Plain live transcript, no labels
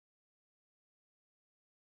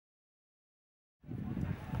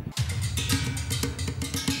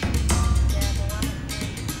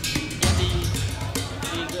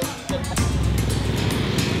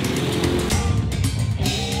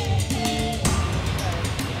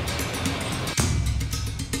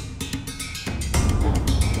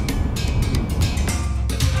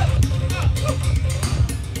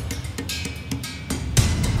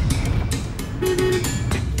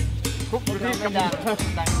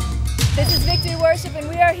This is Victory Worship and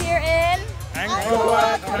we are here in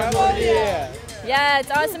Cambodia. Yeah,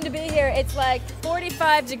 it's awesome to be here. It's like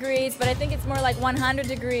 45 degrees, but I think it's more like 100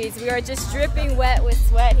 degrees. We are just dripping wet with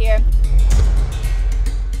sweat here.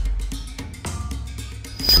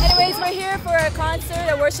 Anyways, we're here for a concert,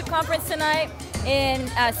 a worship conference tonight in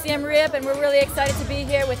Siem Reap, and we're really excited to be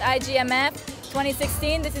here with IGMF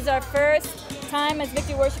 2016. This is our first time as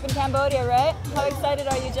Victory Worship in Cambodia, right? How excited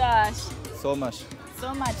are you, Josh? So much.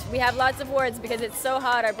 So much. We have lots of words because it's so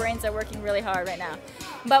hot. Our brains are working really hard right now.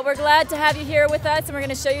 But we're glad to have you here with us, and we're going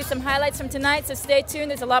to show you some highlights from tonight, so stay tuned.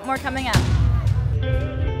 There's a lot more coming up.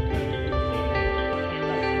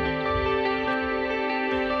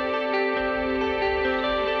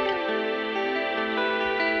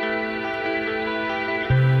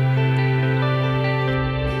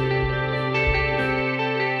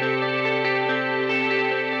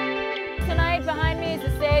 Tonight behind me is the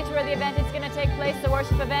stage where the event is going to take place, the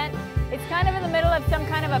worship event. It's kind of in the middle of some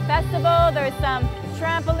kind of a festival. There's some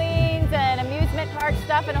trampolines and amusement park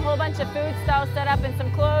stuff and a whole bunch of food stalls set up and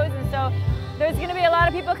some clothes. And so there's going to be a lot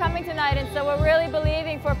of people coming tonight. And so we're really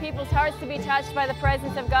believing for people's hearts to be touched by the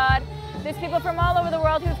presence of God. There's people from all over the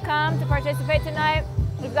world who've come to participate tonight.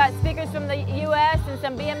 We've got speakers from the US and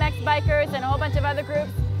some BMX bikers and a whole bunch of other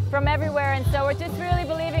groups from everywhere. And so we're just really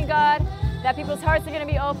believing God that people's hearts are going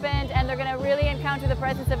to be opened and they're going to really encounter the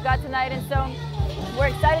presence of God tonight. And so we're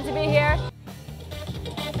excited to be here.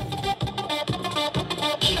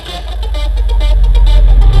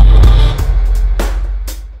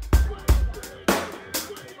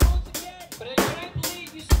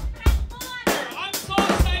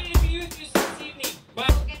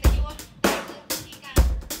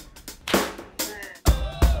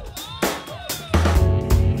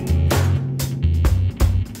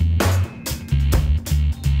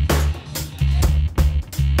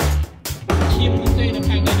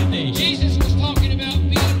 Jesus was talking about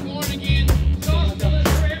being born again. The gospel is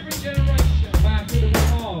for every generation.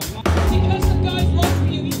 Because of God's love for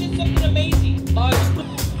you, He did something amazing.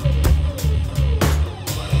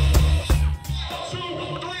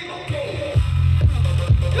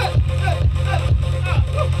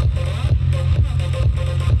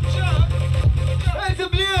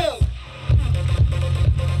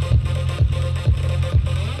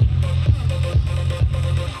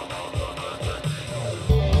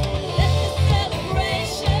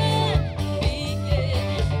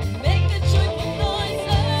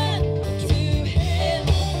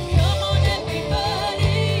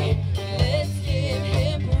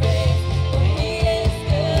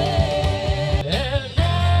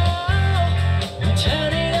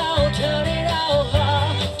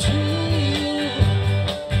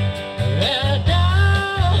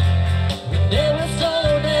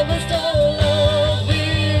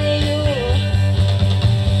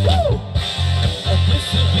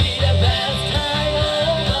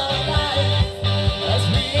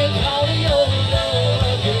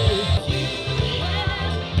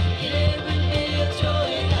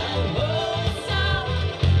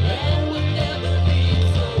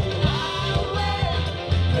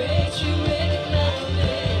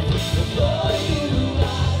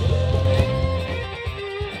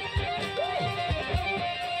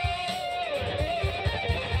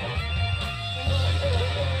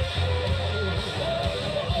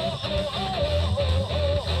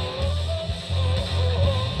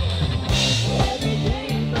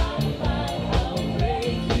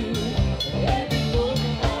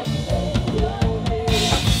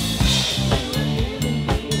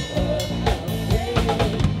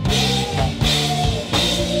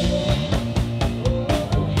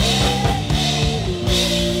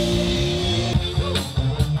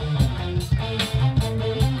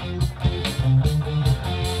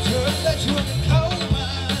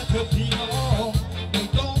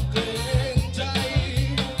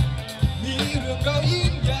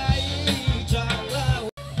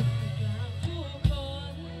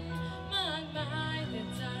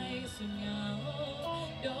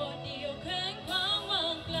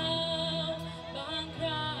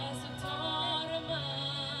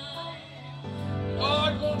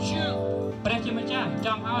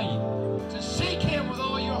 To seek Him with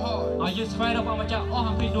all your heart. And to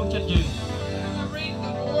read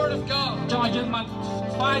the Word of God. To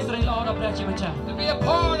be a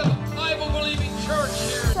part of a Bible-believing church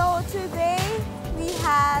here. So today we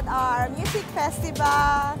had our music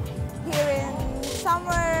festival here in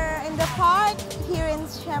somewhere in the park here in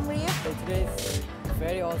Siem Reap. So today is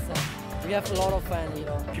very awesome. We have a lot of fun, you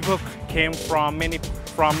know. People came from many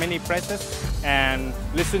places and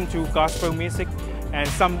listened to gospel music, and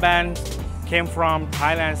some bands came from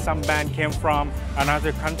Thailand, some band came from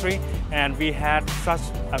another country, and we had such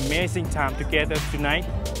amazing time together tonight.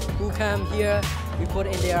 Who come here, we put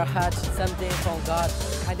in their heart something from God.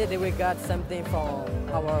 I think they will get something from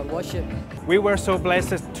our worship. We were so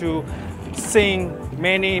blessed to sing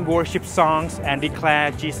many worship songs and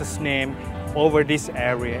declare Jesus' name over this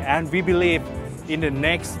area. And we believe in the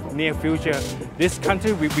next near future, this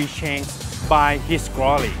country will be changed by His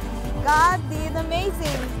glory. God did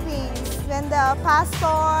amazing things. When the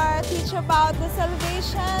pastor teach about the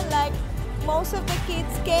salvation, like most of the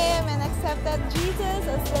kids came and accepted Jesus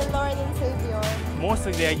as their Lord and Savior. Most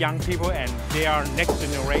of them are young people and they are next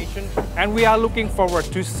generation. And we are looking forward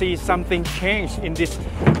to see something change in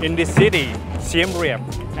this city, Siem Reap.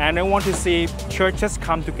 And I want to see churches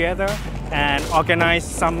come together and organize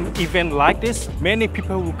some event like this. Many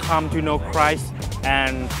people will come to know Christ,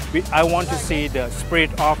 and I want to see the spirit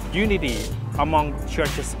of unity among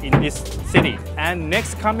churches in this city. And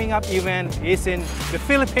next coming up event is in the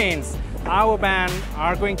Philippines. Our band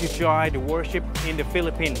are going to join the worship in the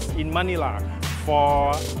Philippines, in Manila,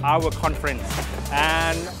 for our conference.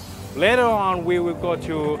 And later on, we will go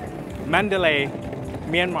to Mandalay,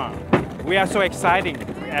 Myanmar. We are so excited,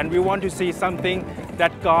 and we want to see something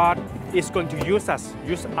that God is going to use us,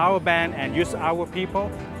 use our band and use our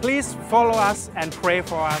people. Please follow us and pray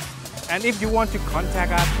for us. And if you want to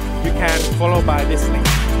contact us, you can follow by this link.